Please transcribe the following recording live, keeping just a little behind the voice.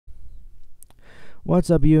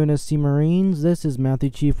What's up, UNSC Marines? This is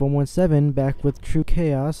Matthew Chief 117 back with True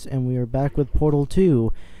Chaos, and we are back with Portal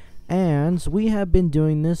 2. And we have been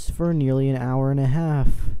doing this for nearly an hour and a half.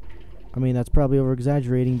 I mean, that's probably over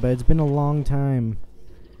exaggerating, but it's been a long time.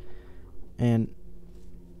 And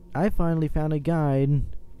I finally found a guide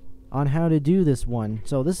on how to do this one.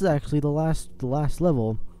 So this is actually the last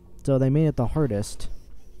level. So they made it the hardest.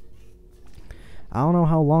 I don't know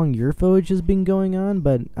how long your footage has been going on,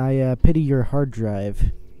 but I pity your hard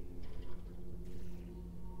drive.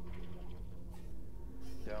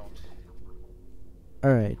 Don't.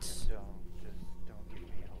 Alright. Don't. Just don't give me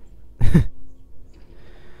hope.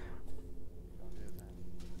 Don't do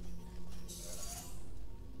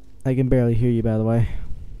that. I can barely hear you, by the way.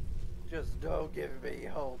 Just don't give me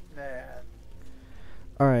hope, man.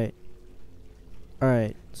 Alright.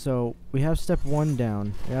 Alright, so we have step 1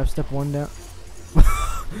 down. We have step 1 down.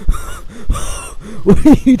 What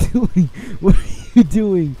are you doing? What are you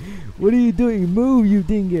doing? What are you doing? Move, you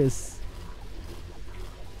dingus!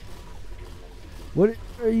 What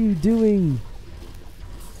are you doing?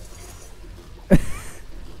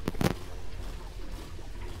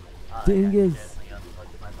 Dingus!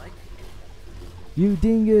 You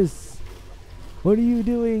dingus! What are you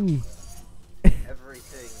doing?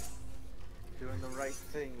 Everything. Doing the right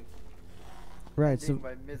thing. Right, so Ending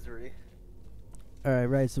my misery. alright,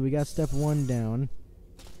 right, so we got step 1 down.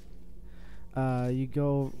 You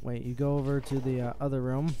go over to the other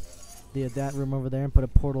room. That room over there, and put a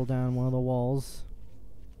portal down one of the walls.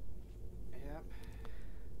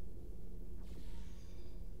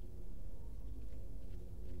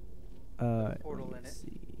 Yep. Portal in let's it.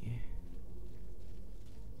 see.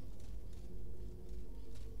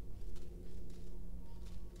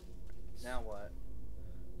 Now what?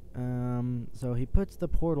 So he puts the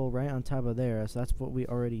portal right on top of there, so that's what we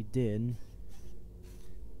already did.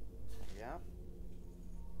 Yep.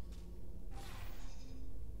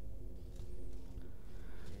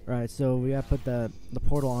 Right, so we gotta put the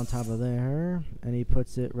portal on top of there, and he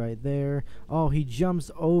puts it right there. Oh, he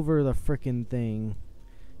jumps over the frickin' thing.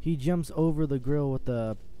 He jumps over the grill with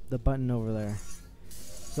the button over there.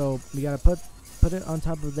 So we gotta put it on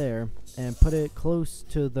top of there, and put it close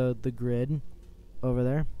to the grid over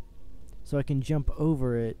there, so I can jump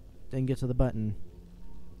over it and get to the button.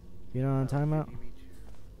 You know what I'm talking about? You mean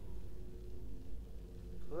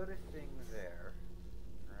to put a thing there,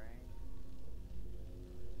 right?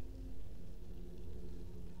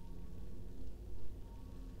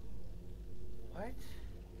 What?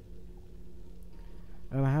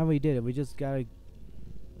 I don't know how we did it. We just gotta.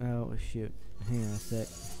 Oh shoot! Hang on a sec.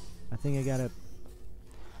 I think I gotta.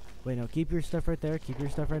 Wait, no. Keep your stuff right there. Keep your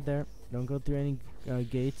stuff right there. Don't go through any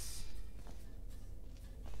gates.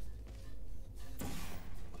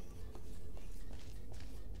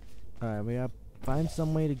 Alright, we gotta find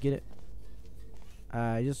some way to get it.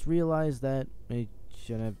 I just realized that I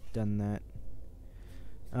should have done that.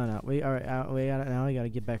 Oh no, alright, now I gotta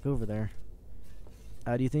get back over there.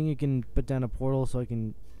 Do you think you can put down a portal so I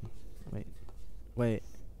can... Wait.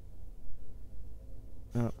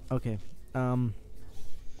 Oh, okay.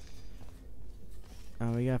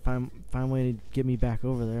 We gotta find a way to get me back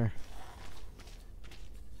over there.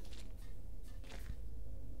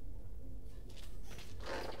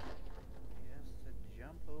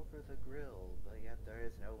 Over the grill, but yet there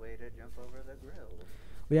is no way to jump over the grill.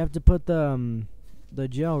 We have to put the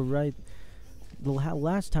gel right. The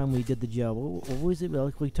last time we did the gel, what was it?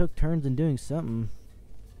 Like we took turns in doing something.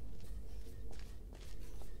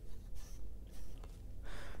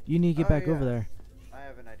 You need to get back over there. I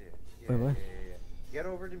have an idea. Wait, what? Yeah. Get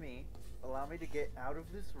over to me. Allow me to get out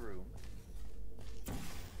of this room.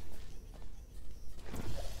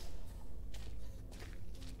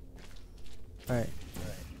 Alright.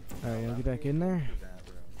 Alright, I'll get back in there.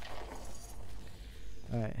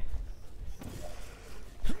 Alright.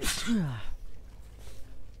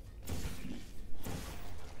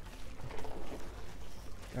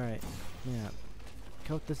 Alright. Yeah.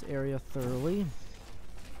 Coat this area thoroughly.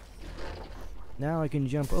 Now I can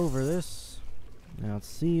jump over this. Now let's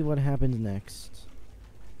see what happens next.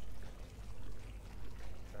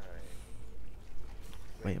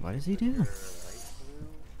 Wait, what does he do?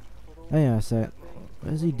 Oh yeah, set. What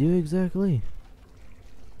does he do exactly?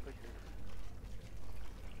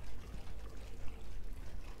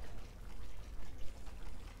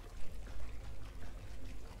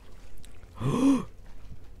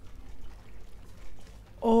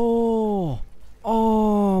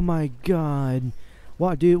 Oh my god.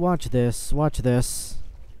 What, dude, watch this. Watch this.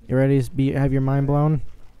 You ready to have your mind blown?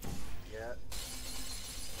 Yeah.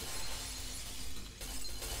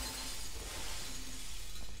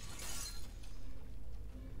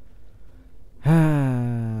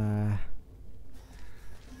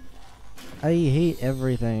 I hate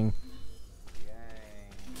everything. Dang.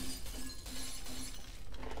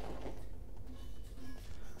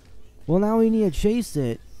 Well, now we need to chase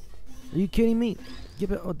it. Are you kidding me?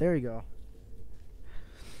 Give it. Oh, there you go.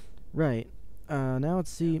 Right. Now let's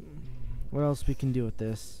see what else we can do with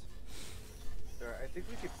this. Sir, I think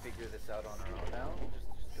we could figure this out on our own now.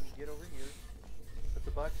 Just gonna get over here. Put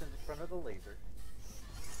the box in front of the laser.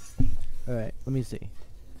 Alright, let me see.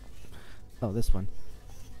 Oh, this one.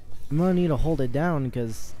 I'm gonna need to hold it down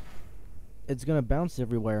because it's gonna bounce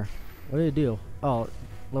everywhere. What did it do? Oh,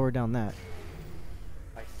 lower down that.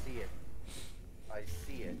 I see it. I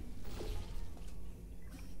see it.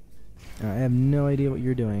 I have no idea what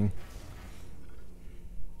you're doing.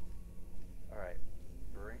 Alright.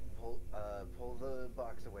 Pull the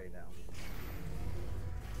box away now.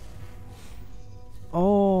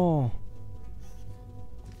 Oh!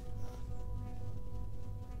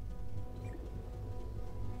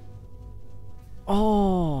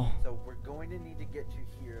 Oh! So we're going to need to get to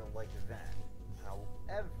here like that.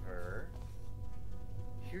 However,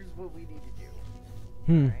 here's what we need to do.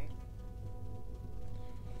 Right?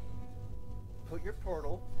 Put your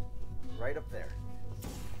portal right up there.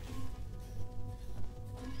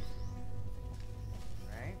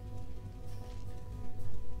 Right?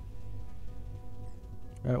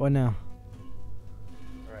 Alright, what now?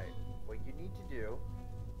 Alright. What you need to do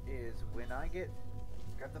is when I get...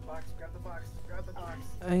 Grab the box, grab the box, grab the box.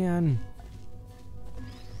 Hang on.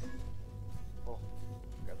 Oh,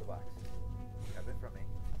 grab the box. Grab it from me.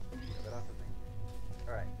 Grab it off of me.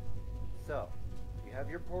 Alright. So, you have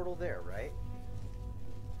your portal there, right?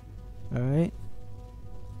 Alright.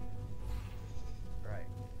 Alright.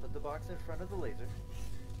 Put the box in front of the laser.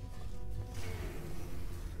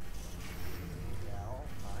 Now,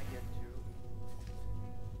 I get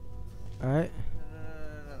to... Alright.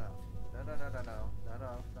 No.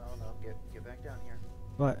 Get back down here.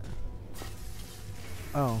 What?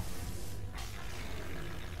 Oh.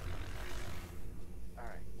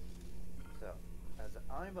 Alright. So, as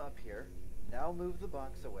I'm up here, now move the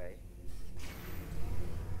box away.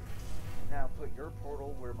 Now put your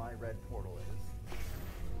portal where my red portal is.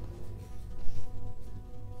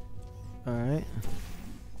 Alright.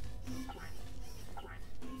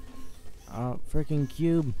 Oh, freaking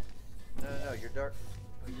cube. No, you're dark.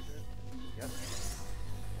 Oh, you did? Yep.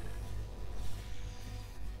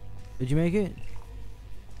 Did you make it?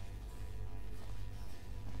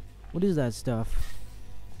 What is that stuff?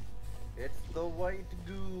 It's the white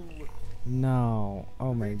goo. No.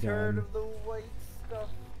 Oh my Return god. of the white stuff.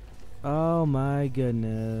 Oh my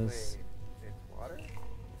goodness. Wait, it's water?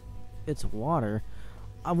 It's water.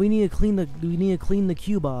 We need to clean the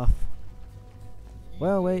cube off.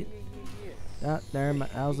 Well, wait. That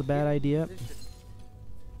was a bad idea.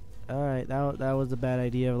 Alright, that was a bad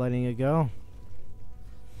idea of letting it go.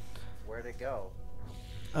 Where'd it go?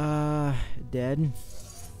 Dead.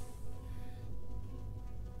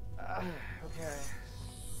 Okay.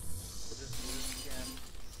 We'll just do this again.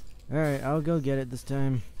 Alright, I'll go get it this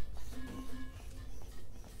time.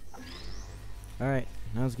 Alright,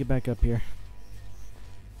 now let's get back up here.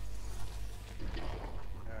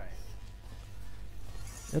 Alright.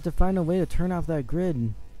 You have to find a way to turn off that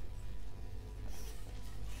grid.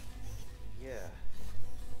 Yeah.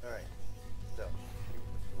 Alright. So,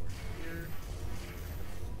 here.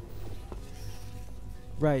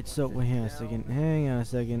 Right, so wait, hang on a second. Hang on a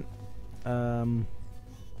second. Dang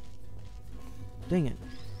it.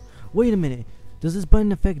 Wait a minute. Does this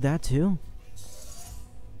button affect that too?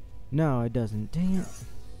 No, it doesn't. Dang it.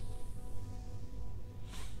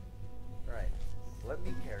 Alright. Let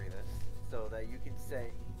me carry this so that you can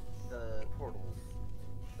say the portals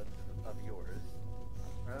of yours.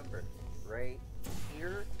 Remember, right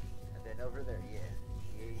here and then over there. Yeah.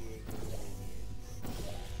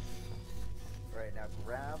 Alright, now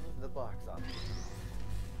grab the box off.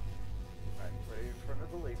 Alright, put it in front of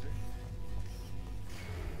the laser.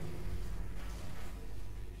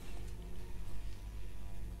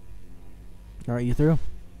 Alright, you through?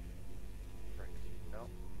 Frick. No.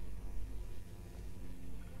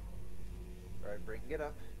 Alright, bring it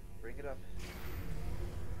up. Bring it up.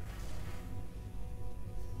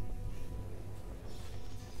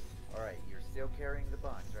 Alright, you're still carrying the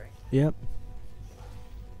box, right? Yep.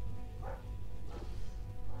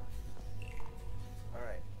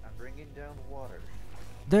 Alright, I'm bringing down water.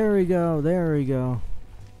 There we go. There we go.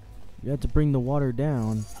 You have to bring the water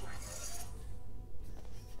down.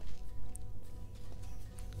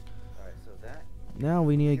 Alright, so that... Now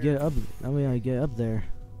we need to get up. Now we need to get up there.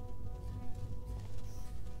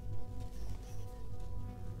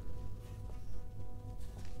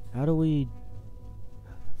 How do we?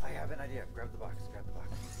 I have an idea. idea. Grab the box. Grab the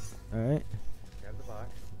box. Alright. Grab the box.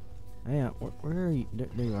 Yeah, where are you? There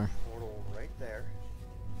you are. Portal right there.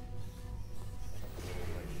 Portal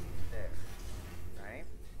right there. Right?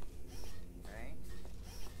 Right?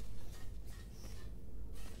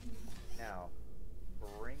 Now,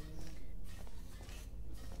 bring...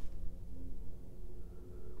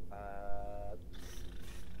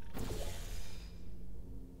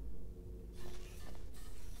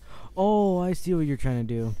 Oh, I see what you're trying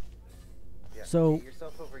to do. Yeah, So... get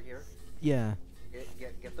yourself over here. Yeah.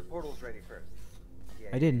 Get the portals ready first. Yeah,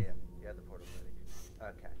 I didn't. Yeah, the portal's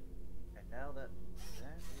ready. Okay. And now that is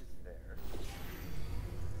there.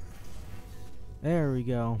 There we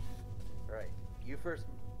go. Right. You first.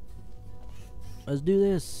 Let's do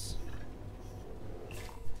this.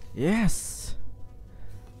 Yes.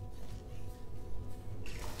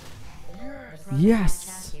 The Yes.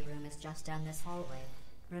 chassis room is just down this hallway.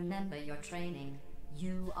 Remember your training.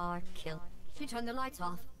 You are killed. She turned the lights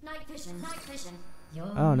off. Night vision. Night vision.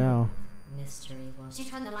 Oh no. Mystery one. She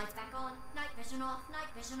turned the lights back on. Night vision off. Night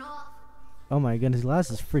vision off. Oh my goodness, Glass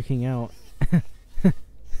is freaking out.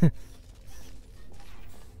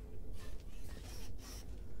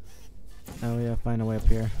 Oh, we gotta find a way up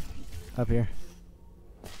here. Up here.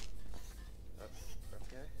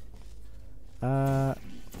 Okay. I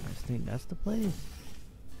think that's the place.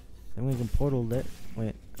 Then we can portal it.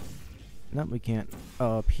 Wait. Nope, we can't.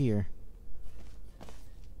 Oh, up here.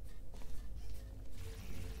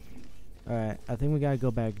 Alright, I think we gotta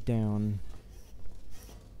go back down.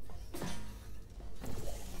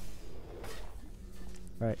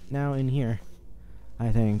 Right, now in here.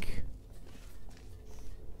 I think.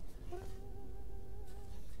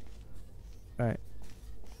 Alright.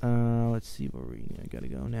 Let's see where we gotta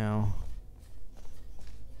go now.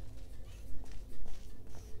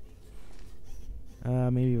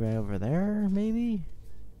 Maybe right over there, maybe?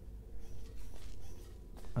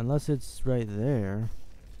 Unless it's right there.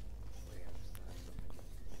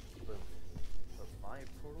 Put my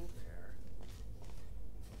portal there.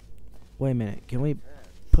 Wait a minute, can we Then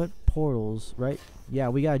put portals right? Yeah,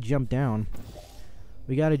 we gotta jump down.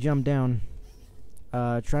 We gotta jump down.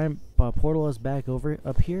 Try and portal us back over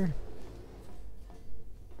up here.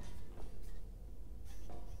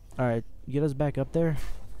 Alright, get us back up there.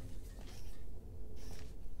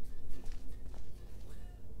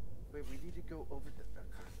 wait, we need to go over the. Oh,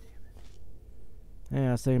 God damn it. Hang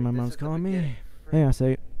on a second, my This mom's is the calling me. beginning. Hang on a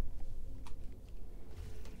second.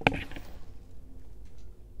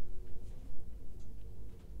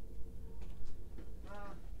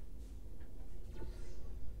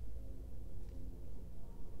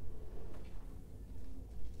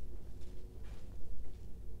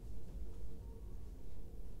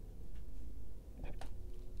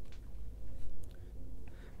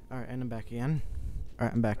 Alright, and I'm back again.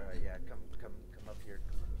 Alright, I'm back. Yeah, come up here. Come up here.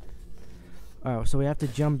 Alright, so we have to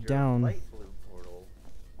jump Your down. light blue portal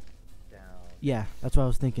down. Yeah, that's what I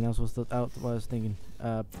was thinking. That was what I was thinking.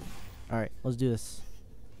 Alright, let's do this.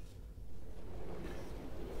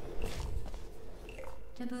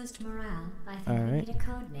 To boost morale, I think we Alright. need a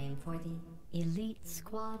code name for the elite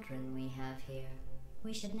squadron we have here.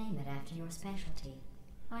 We should name it after your specialty.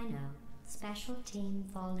 I know. Special team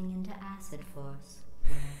falling into acid force.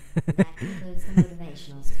 Well, that concludes the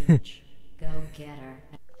motivational speech. Go get her.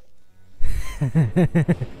 Alright, who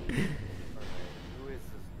is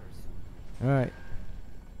this person? Alright.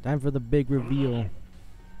 Time for the big reveal.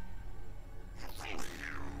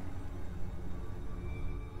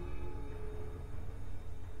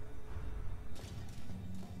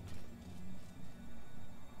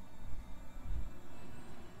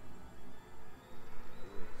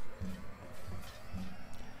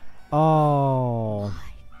 Oh.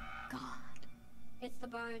 My God. It's the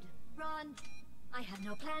bird. Run! I have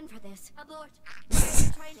no plan for this. Abort!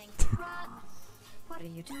 Training. Run! What are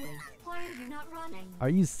you doing? Why are you not running? Are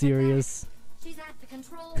you serious? She's at the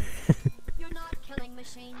control. You're not killing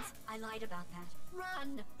machines. I lied about that.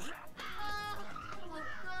 Run! Ah! Oh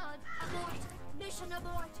God! Abort! Mission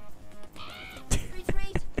abort!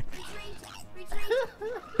 Retreat! Retreat! Retreat!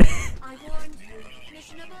 I warned you.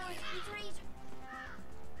 Mission abort! Retreat!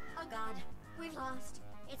 Oh God! We've lost.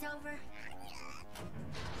 It's over.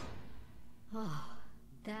 Oh,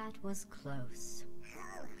 that was close.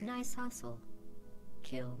 Nice hustle.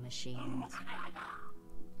 Kill machines.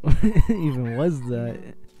 Even was that?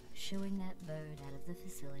 Shooing that bird out of the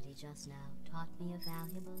facility just now taught me a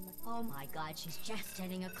valuable. Oh my God, she's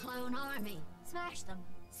gestating a clone army. Smash them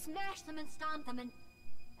and stomp them and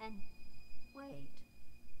wait.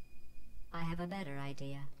 I have a better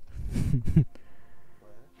idea.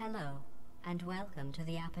 Hello, and welcome to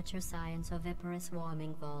the Aperture Science Oviparous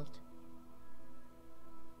Warming Vault.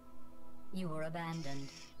 You were abandoned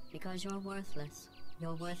because you're worthless.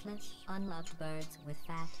 You're worthless, unloved birds with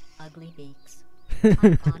fat, ugly beaks.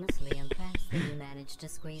 I'm honestly impressed that you managed to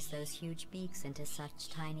squeeze those huge beaks into such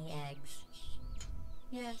tiny eggs.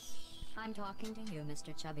 Yes, I'm talking to you,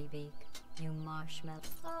 Mr. Chubby Beak. You marshmallow.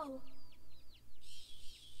 Oh.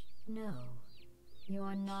 No,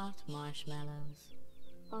 you're not marshmallows.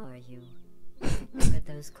 Are you? Look at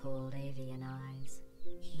those cold avian eyes.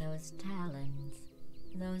 Those talons.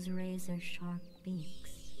 Those razor-sharp beaks.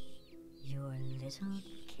 You're little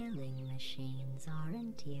killing machines,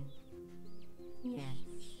 aren't you? Yes.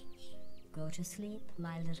 Go to sleep,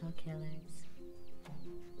 my little killers.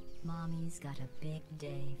 Mommy's got a big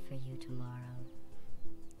day for you tomorrow.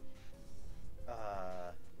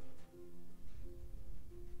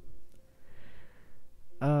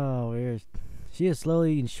 Oh, she is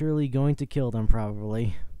slowly and surely going to kill them,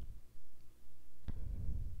 probably.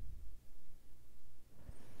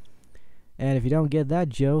 And if you don't get that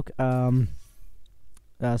joke,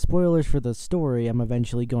 spoilers for the story I'm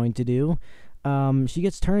eventually going to do. She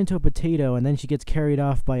gets turned into a potato, and then she gets carried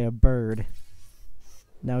off by a bird.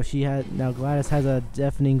 Now Gladys has a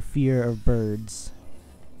deafening fear of birds.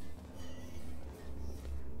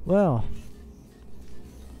 Well,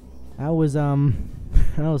 that was that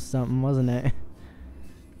was something, wasn't it?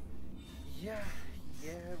 Yeah,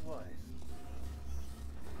 it was.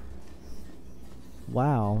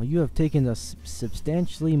 Wow, you have taken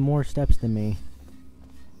substantially more steps than me.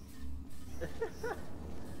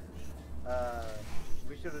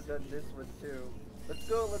 We should have done this one too. Let's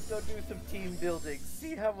go do some team building.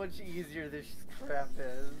 See how much easier this crap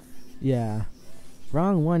is. Yeah.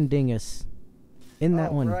 Wrong one, dingus. In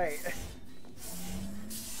that one. Right.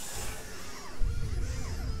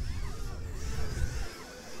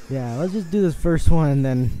 Yeah, let's just do this first one, and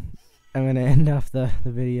then I'm gonna end off the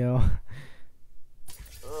video.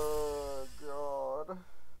 Oh, God.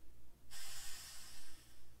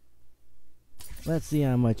 Let's see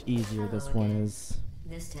how much easier this one is.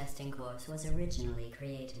 This testing course was originally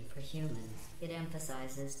created for humans. It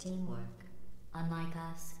emphasizes teamwork. Unlike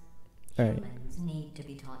us, Alright. humans need to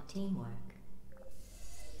be taught teamwork.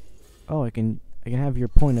 Oh, I can have your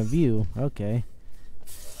point of view. Okay.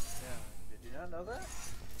 Yeah, did you not know that?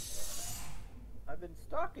 I've been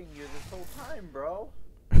stalking you this whole time, bro.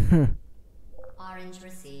 Orange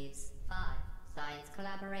receives 5 science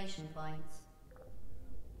collaboration points.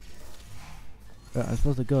 I'm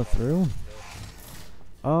supposed to go through?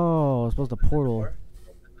 Oh, I'm supposed to portal. Open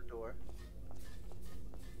the door.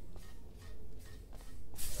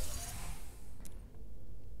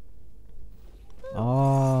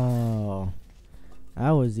 Oh, that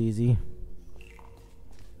was easy.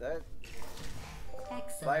 That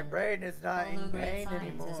Excellent. my brain is not Although in great pain science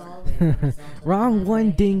is anymore. always the result of Wrong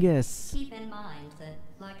one, collaboration. dingus. Keep in mind that,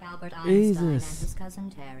 like Albert Einstein Jesus. and his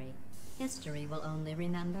cousin Terry, history will only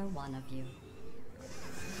remember one of you.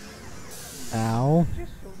 Ow.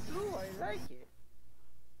 Just so blue, I like it.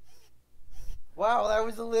 Wow, that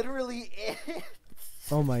was literally it.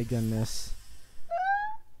 Oh my goodness.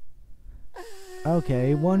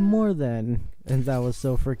 Okay, one more then. And that was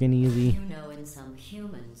so freaking easy. You know, in some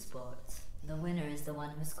human sports, the winner is the one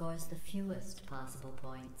who scores the fewest possible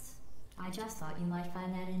points. I just thought you might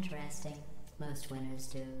find that interesting. Most winners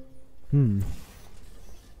do.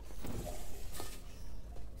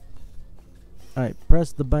 Alright,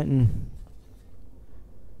 press the button.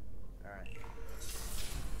 Alright.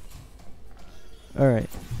 Alright.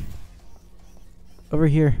 Over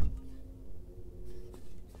here.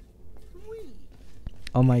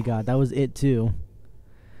 Oh my god, that was it too.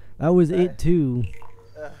 That was it too.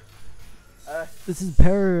 This is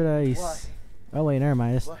paradise. What? Oh wait, never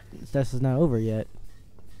mind. What? This is not over yet.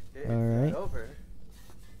 It's Alright. not over.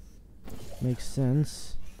 Makes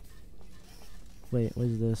sense. Wait, what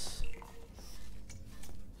is this?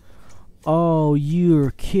 Oh,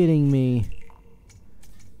 you're kidding me.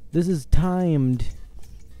 This is timed.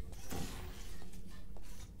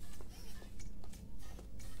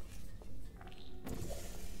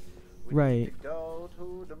 We Right. need to go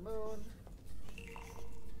to the moon.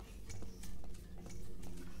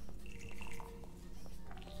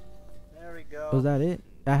 There we go. Was that it?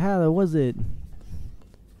 Aha, that was it.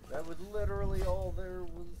 That was literally all there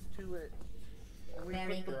was to it. And we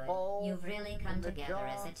Very put the good. ball You've really come in the together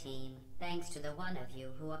as jar. a team, thanks to the one of you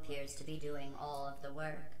who appears to be doing all of the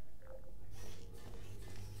work.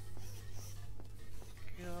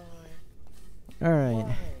 God. Alright.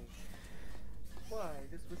 Why? Why?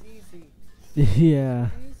 This was easy. Yeah.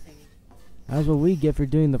 Easy. That's what we get for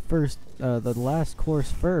doing the last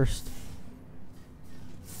course first.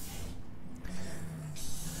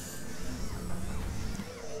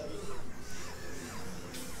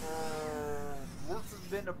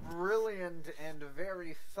 been a brilliant and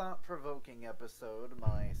very thought-provoking episode,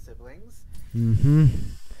 my siblings. Mm-hmm.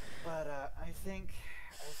 But I think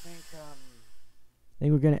I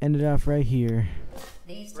think we're gonna end it off right here.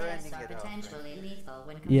 These We're tests ending are it off. potentially lethal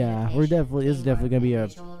when Yeah, we're definitely. This is definitely gonna be a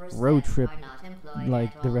road trip, like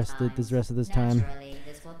like the rest of this time. Naturally,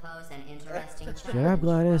 this will pose an interesting Shut challenge up,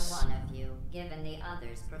 Gladys. for one of you, given the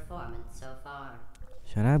other's performance so far.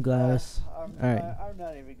 Shut up, Gladys. Alright. I'm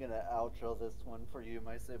not even gonna outro this one for you,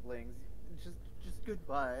 my siblings. Just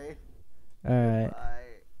goodbye. Alright.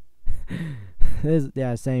 Bye.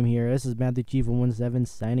 Yeah, same here. This is Matthew Chief 117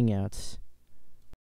 signing out.